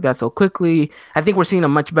response like that so quickly, I think we're seeing a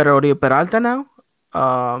much better Oriol Peralta now.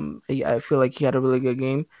 I feel like he had a really good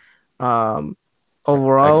game. Um, That's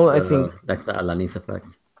overall, I think the that's the Alanis effect.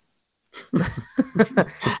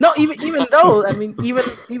 no, even though, I mean, even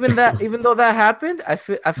though that happened, I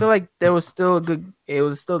feel like there was still a good it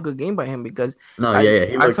was still a good game by him, because No, I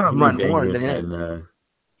yeah, I saw he him looked run more dangerous, than him. and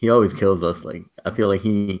he always kills us. Like I feel like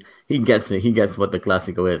he gets it. He gets what the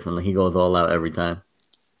Clásico is, and like, he goes all out every time.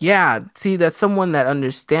 Yeah, see, that's someone that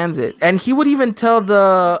understands it, and he would even tell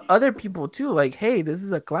the other people too, like, "Hey, this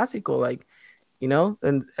is a clásico," like,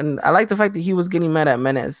 and I like the fact that he was getting mad at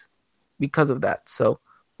Menez because of that. So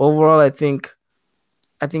overall, I think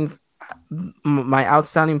my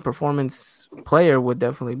outstanding performance player would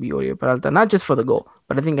definitely be Oriol Peralta, not just for the goal,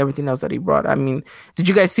 but I think everything else that he brought. I mean, did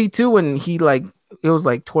you guys see too when he, like, it was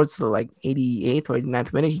like towards the like 88th or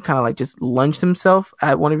 89th minute, he kind of like just lunged himself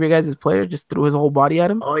at one of your guys' players, just threw his whole body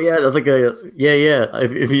at him? Oh yeah, that's like a yeah.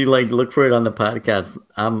 If you like look for it on the podcast,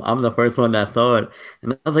 I'm the first one that saw it,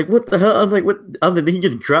 and I was like, what the hell? I was like, what? I was like, did he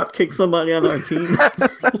just drop kick somebody on our team?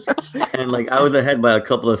 And like I was ahead by a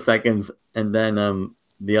couple of seconds, and then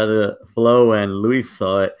the other Flo and Luis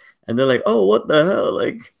saw it, and they're like, oh, what the hell?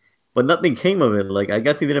 Like, but nothing came of it. Like I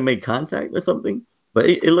guess he didn't make contact or something, but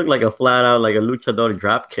it looked like a flat out like a luchador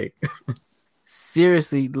drop kick.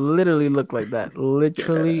 Seriously, literally looked like that. Yeah.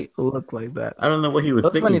 Literally looked like that. I don't know what he was It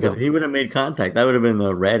was thinking funny because though. he would have made contact. That would have been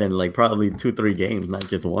the red in like probably 2, 3 games, not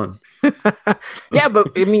just one. Yeah, but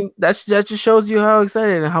I mean, that just shows you how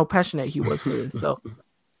excited and how passionate he was for this. So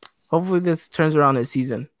hopefully this turns around this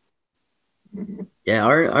season. Yeah,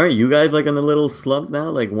 aren't you guys like in a little slump now?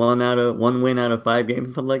 Like one win out of 5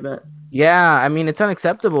 games or something like that? Yeah, I mean, it's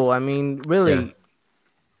unacceptable. I mean, Yeah. really,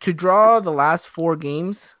 to draw the last four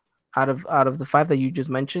games out of the five that you just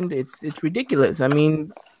mentioned, it's ridiculous. I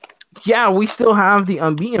mean, yeah, we still have the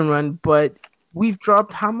unbeaten run, but we've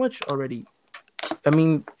dropped how much already? I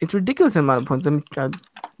mean, it's ridiculous amount of points. Let me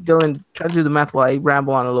Dylan, try to do the math while I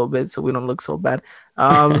ramble on a little bit so we don't look so bad.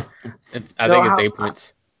 I think it's 8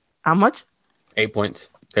 points. How much? 8 points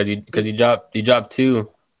because you dropped 2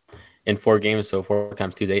 in 4 games, so 4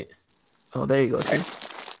 times 2 is 8. Oh, there you go.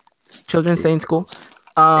 See? Children stay in school.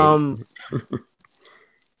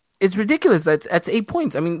 It's ridiculous. That's 8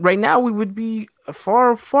 points. I mean, right now we would be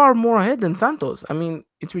far, far more ahead than Santos. I mean,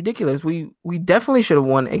 it's ridiculous. We definitely should have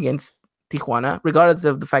won against Tijuana, regardless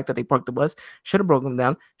of the fact that they parked the bus. Should have broken them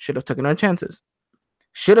down. Should have taken our chances.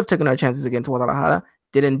 Should have taken our chances against Guadalajara.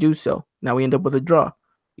 Didn't do so. Now we end up with a draw.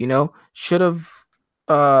 Should have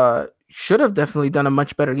definitely done a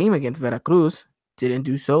much better game against Veracruz. Didn't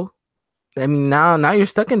do so. I mean, now you're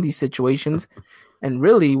stuck in these situations, and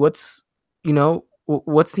really, what's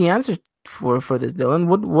the answer for this, Dylan?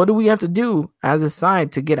 What do we have to do as a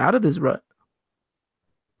side to get out of this rut?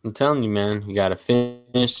 I'm telling you, man, you got to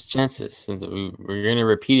finish chances. And we're going to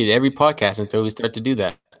repeat it every podcast until we start to do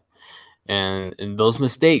that. And those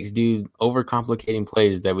mistakes, dude, overcomplicating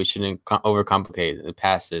plays that we shouldn't overcomplicate, the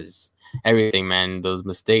passes, everything, man. Those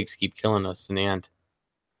mistakes keep killing us in the end.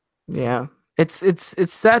 Yeah, it's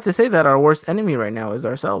sad to say that our worst enemy right now is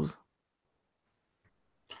ourselves.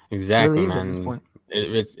 Exactly, Really is at this man. point.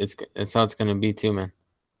 It's how it's gonna be too, man.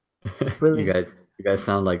 Really. You guys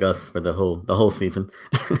sound like us for the whole season.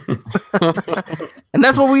 And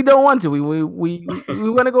that's what we don't want to. We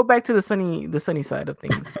want to go back to the sunny side of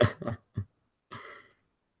things.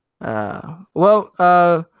 Well,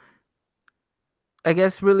 I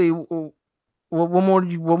guess really, what more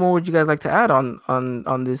would you guys like to add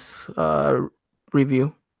on this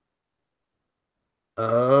review?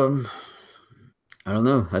 I don't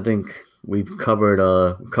know. I think we've covered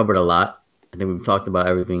a lot. I think we've talked about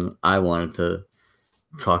everything I wanted to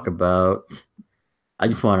talk about. I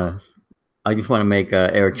just want to make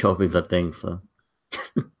air trophies a thing. So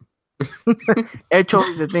Air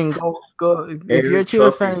trophies the thing. Go. If you're a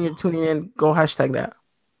Chivas fan and you're tuning in, go hashtag that.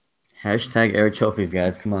 Hashtag air trophies,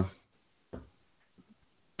 guys. Come on.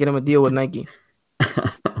 Get them a deal with Nike.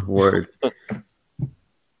 Word.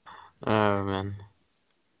 Oh man.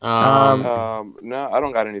 No, I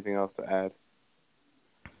don't got anything else to add.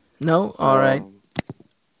 No. All right,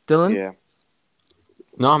 Dylan. Yeah.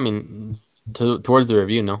 No, I mean towards the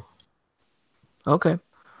review, no. Okay.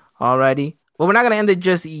 Alrighty. Well, we're not gonna end it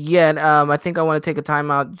just yet. I think I want to take a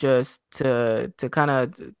time out just to kind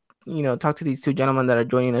of talk to these two gentlemen that are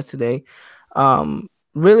joining us today.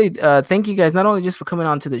 Really, thank you guys not only just for coming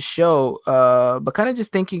on to the show, but kind of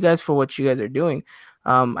just thank you guys for what you guys are doing.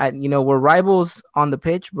 We're rivals on the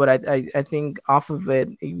pitch, but I think off of it,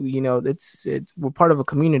 it's we're part of a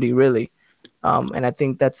community, really. And I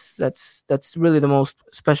think that's really the most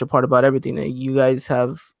special part about everything. That you guys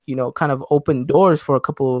have, kind of opened doors for a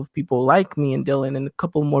couple of people like me and Dylan, and a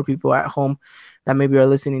couple more people at home that maybe are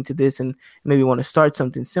listening to this and maybe want to start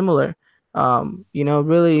something similar.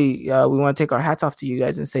 Really, we want to take our hats off to you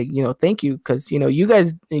guys and say, thank you, because you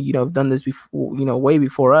guys, have done this before, way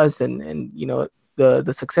before us, and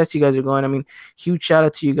the success you guys are going. I mean, huge shout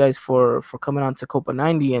out to you guys for coming on to Copa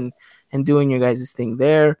 90 and doing your guys' thing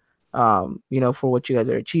there. For what you guys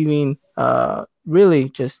are achieving. Really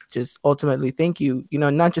just ultimately thank you,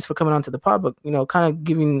 not just for coming onto the pod, but, kind of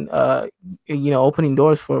giving, opening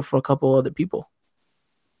doors for a couple other people.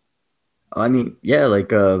 I mean, yeah,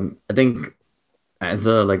 I think as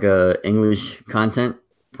a English content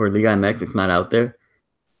for Liga MX, it's not out there.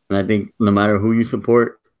 And I think no matter who you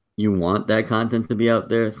support, you want that content to be out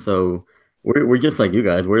there. So we're just like you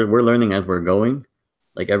guys. We're learning as we're going.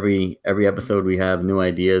 Like every episode, we have new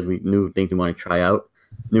ideas, new things we want to try out,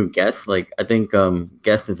 new guests. Like I think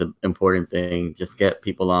guests is an important thing. Just get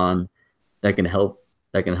people on that can help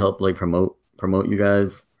like promote you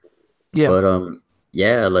guys. Yeah. But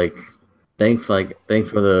yeah, thanks for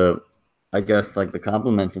the, I guess, like the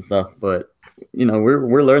compliments and stuff. But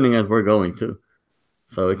we're learning as we're going too.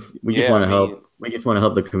 So we just want to help. We just want to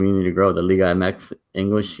help the community grow. The Liga MX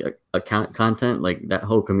English account content, like that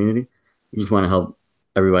whole community. We just want to help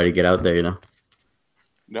everybody get out there,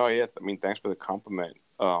 No, yeah. I mean, thanks for the compliment.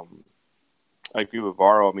 I agree with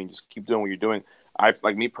Varo. I mean, just keep doing what you're doing.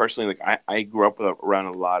 Me personally, I grew up around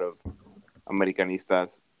a lot of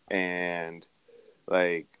Americanistas, and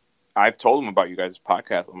I've told them about you guys'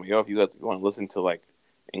 podcast. I'm like, yo, if you guys want to listen to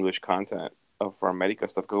English content for America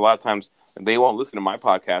stuff, because a lot of times they won't listen to my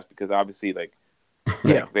podcast because obviously they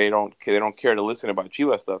don't care to listen about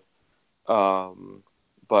Chivas stuff.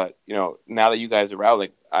 But now that you guys are out,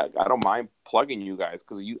 I don't mind plugging you guys,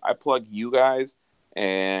 because I plug you guys,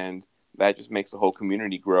 and that just makes the whole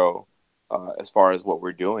community grow as far as what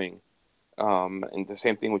we're doing. And the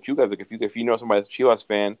same thing with you guys. If you know somebody that's a Chivas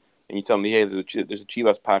fan and you tell me, hey, there's a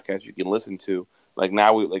Chivas podcast you can listen to.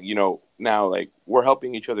 Now we're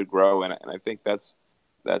helping each other grow, and I think that's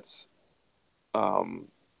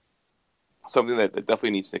something that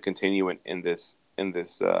definitely needs to continue in this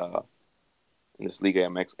Liga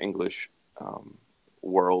MX English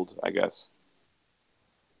world, I guess.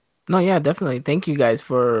 No, yeah, definitely. Thank you guys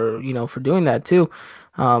for doing that too.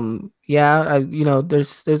 There's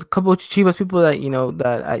a couple of Chivas people that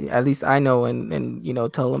that at least I know and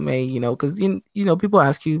tell them, hey, because people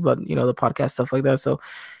ask you about the podcast, stuff like that. So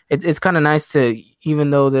it's kind of nice to, even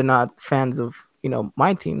though they're not fans of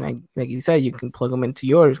my team, like you said, you can plug them into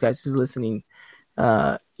yours guys' listening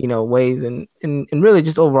ways and really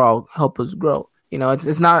just overall help us grow.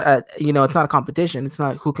 It's not it's not a competition. It's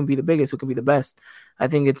not who can be the biggest, who can be the best. I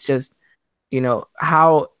think it's just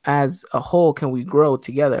how as a whole can we grow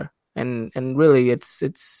together. And really,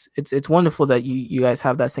 it's wonderful that you guys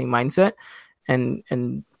have that same mindset, and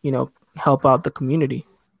help out the community.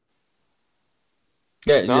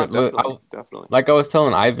 Yeah, No, yeah. definitely. Like I was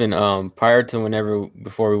telling Ivan, prior to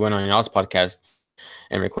before we went on y'all's podcast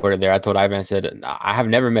and recorded there, I told Ivan, I said, I have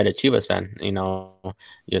never met a Chivas fan,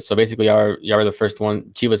 Yeah, so basically y'all are the first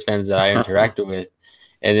Chivas fans that I interacted with.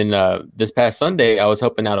 And then this past Sunday, I was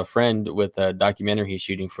helping out a friend with a documentary he's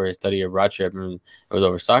shooting for his study abroad trip, and it was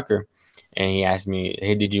over soccer. And he asked me,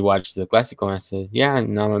 "Hey, did you watch the Clásico?" And I said, "Yeah,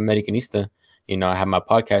 no, I'm Americanista. I have my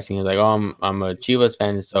podcast." And he was like, "Oh, I'm a Chivas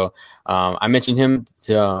fan." So I mentioned him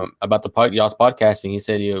about y'all's podcast, and he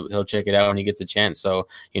said he'll check it out when he gets a chance. So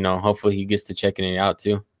hopefully he gets to checking it out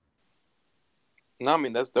too. No, I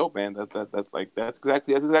mean that's dope, man. That's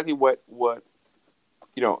exactly what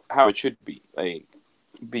how it should be. Like,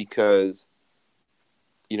 because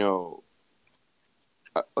a lot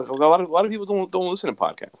of people don't listen to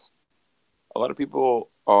podcasts. A lot of people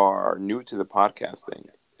are new to the podcast thing,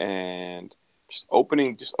 and just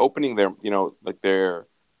opening their like their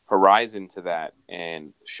horizon to that,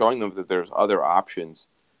 and showing them that there's other options,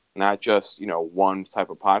 not just one type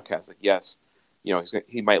of podcast. Like, yes,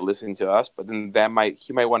 he might listen to us, but then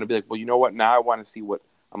he might want to be like, well, you know what? Now I want to see what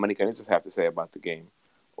Americanistas have to say about the game,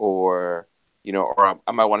 or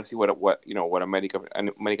I might want to see what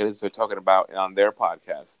Americanistas are talking about on their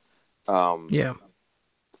podcast. Yeah.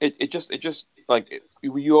 It just like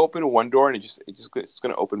you open one door, and it's going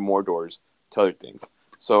to open more doors to other things.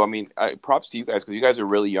 So I mean, props to you guys, because you guys are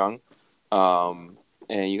really young, and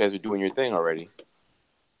you guys are doing your thing already.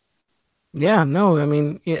 Yeah, no, I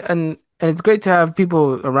mean, yeah, and it's great to have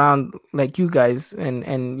people around like you guys, and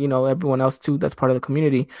everyone else too that's part of the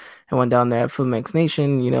community. Everyone down there at Filmex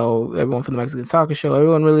Nation, everyone from the Mexican Soccer Show,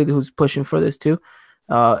 everyone really who's pushing for this too,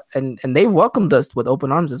 and they've welcomed us with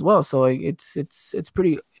open arms as well. So like, it's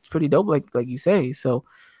pretty dope, like you say. So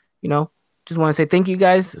just want to say thank you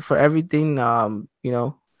guys for everything. I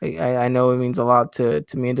know it means a lot to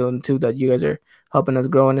me and Dylan too, that you guys are helping us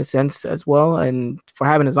grow in a sense as well, and for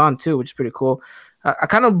having us on too, which is pretty cool. I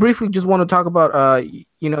kind of briefly just want to talk about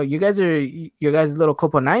your guys' little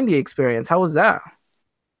Copa 90 experience. How was that?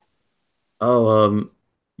 Oh,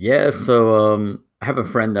 yeah. So, I have a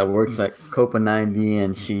friend that works at Copa 90,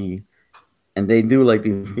 and they do like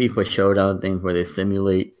these FIFA showdown things where they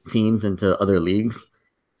simulate teams into other leagues.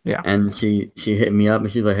 Yeah. And she hit me up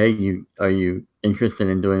and she's like, "Hey, are you interested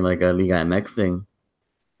in doing like a Liga MX thing?"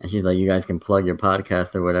 And she's like, "You guys can plug your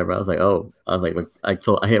podcast or whatever." I was like, "Oh," I was like, "Look," I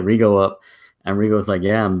hit Rigo up, and Rigo was like,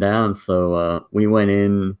 "Yeah, I'm down." So we went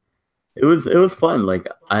in. It was fun. Like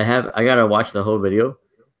I gotta watch the whole video,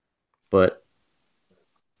 but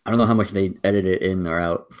I don't know how much they edited in or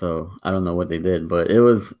out. So I don't know what they did, but it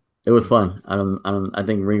was fun. I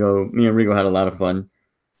think me and Rigo had a lot of fun.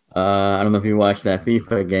 I don't know if you watched that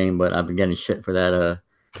FIFA game, but I've been getting shit for that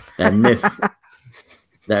miss.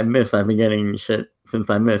 That miss, I've been getting shit since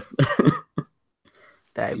I missed.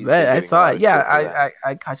 I He's been bet I getting a saw lot it. of Yeah, shit for that.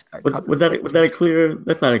 I caught. Was that a clear?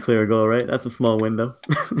 That's not a clear goal, right? That's a small window.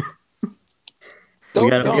 we Don't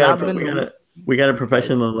got we don't got I've a, we been. got a we got a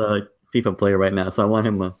professional FIFA player right now, so I want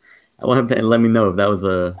him to let me know if that was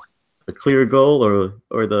a clear goal or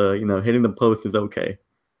the hitting the post is okay.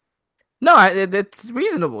 No, it's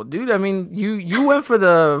reasonable, dude. I mean, you went for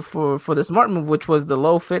the smart move, which was the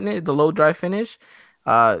low dry finish.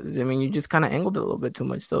 I mean, you just kind of angled it a little bit too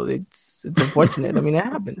much, so it's unfortunate. I mean, it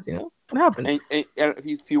happens, it happens. and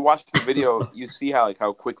if you watch the video, you see how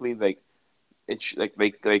quickly they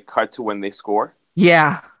cut to when they score.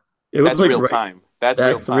 Yeah. It was That's like real right. time. That's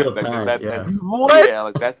real That's time. real time. Yeah. What?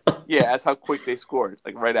 Yeah, that's how quick they scored.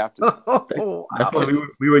 Like right after. Oh, That's why wow.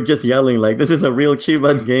 we were just yelling like, "This is a real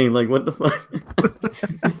Chivas game!" Like, what the fuck?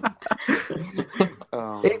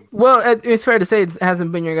 Well, it's fair to say it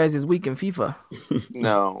hasn't been your guys' week in FIFA.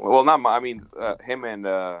 No, well, not my. I mean, him and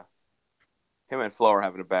Flo are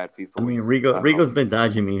having a bad FIFA I week. mean, Rigo's been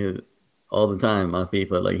dodging me all the time on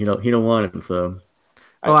FIFA. Like, he don't want it. So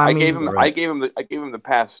Well, I I gave mean, him right. I gave him the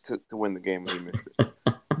pass to win the game, and he missed it.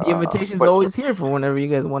 the invitation's But always here for whenever you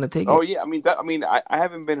guys want to take oh it. yeah, I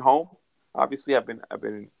haven't been home. Obviously, I've been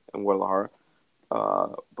in Guadalajara.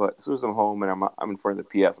 But as soon as I'm home and I'm in front of the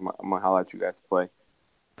PS, I'm gonna holler at you guys to play.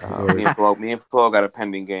 Me and Flo got a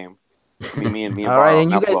pending game. Me and All right, Borrow,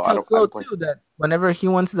 and you not guys Flo. I tell don't Flo play too that whenever he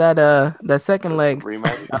wants that second leg,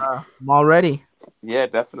 rematch. I'm all ready. Yeah,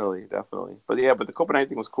 definitely. But the Copenhagen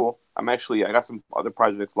thing was cool. I got some other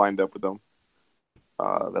projects lined up with them.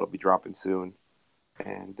 That'll be dropping soon,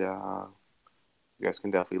 and you guys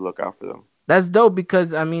can definitely look out for them. That's dope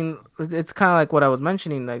because I mean it's kind of like what I was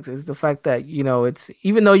mentioning, like is the fact that it's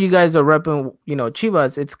even though you guys are repping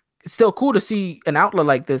Chivas, it's still cool to see an outlet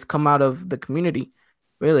like this come out of the community,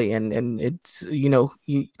 really, and it's you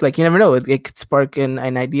never know, it could spark an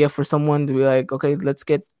idea for someone to be like, okay, let's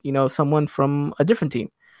get someone from a different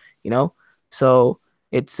team, you know, so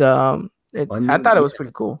it's I I thought it mean, was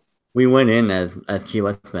pretty cool. we went in as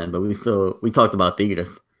Chivas fans, but we talked about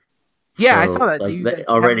Tigres. Yeah, I saw So that like you that guys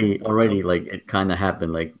have been already like it kind of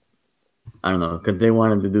happened. Like I don't know, because they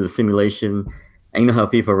wanted to do the simulation, and you know how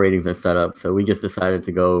FIFA ratings are set up. So we just decided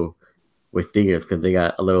to go with Tigres because they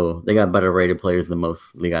got better rated players than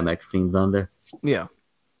most Liga MX teams on there. yeah.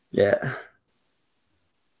 Yeah.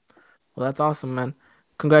 Well, that's awesome, man.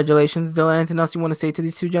 Congratulations. Dylan, anything else you want to say to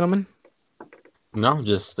these two gentlemen? No,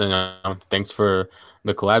 just thanks for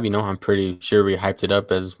the collab. I'm pretty sure we hyped it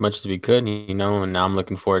up as much as we could. And now I'm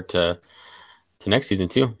looking forward to next season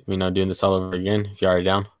too. Doing this all over again. If you're already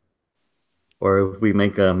down. Or if we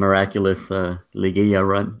make a miraculous Liguilla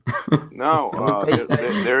run. No, And we play you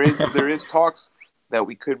guys. there is talks that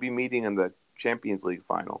we could be meeting in the Champions League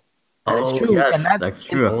final. That's Oh true, yes, and that's and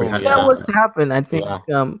true. I Oh, if forgot that yeah. about was that. to happen, I think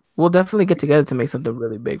Yeah. we'll definitely get together to make something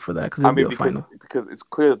really big for that because I it'll be mean, a final. because it's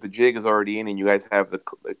clear that the jig is already in, and you guys have the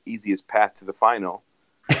easiest path to the final.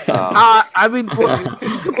 I mean, well,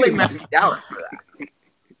 you could blame FC Dallas for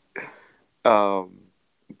that.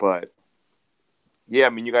 But yeah, I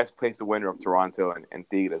mean, you guys placed the winner of Toronto and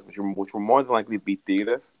Tigres, which will more than likely beat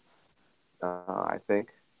Tigres. I think.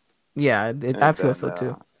 Yeah, And I feel then, so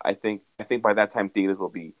too. I think by that time Tigres will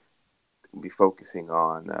be focusing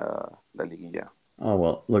on La Liguilla. Oh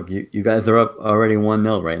well, look, you guys are up already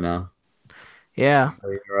 1-0 right now. Yeah, So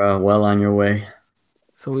you're well on your way.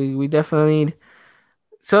 so we definitely need.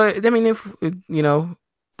 So I mean, if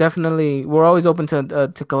definitely we're always open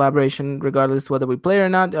to collaboration, regardless whether we play or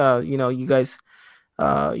not. You guys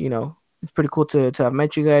it's pretty cool to have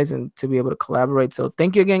met you guys and to be able to collaborate. So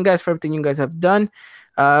thank you again, guys, for everything you guys have done.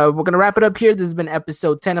 We're gonna wrap it up here. This has been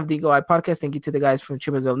episode 10 of the Eagle Eye Podcast. Thank you to the guys from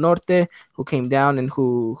Chivas del Norte who came down and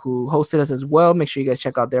who hosted us as well. Make sure you guys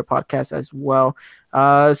check out their podcast as well.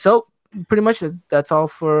 So pretty much that's all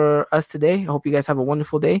for us today. I hope you guys have a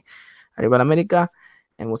wonderful day. Arriba la America,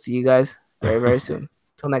 and we'll see you guys very, very soon.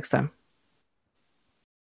 Till next time.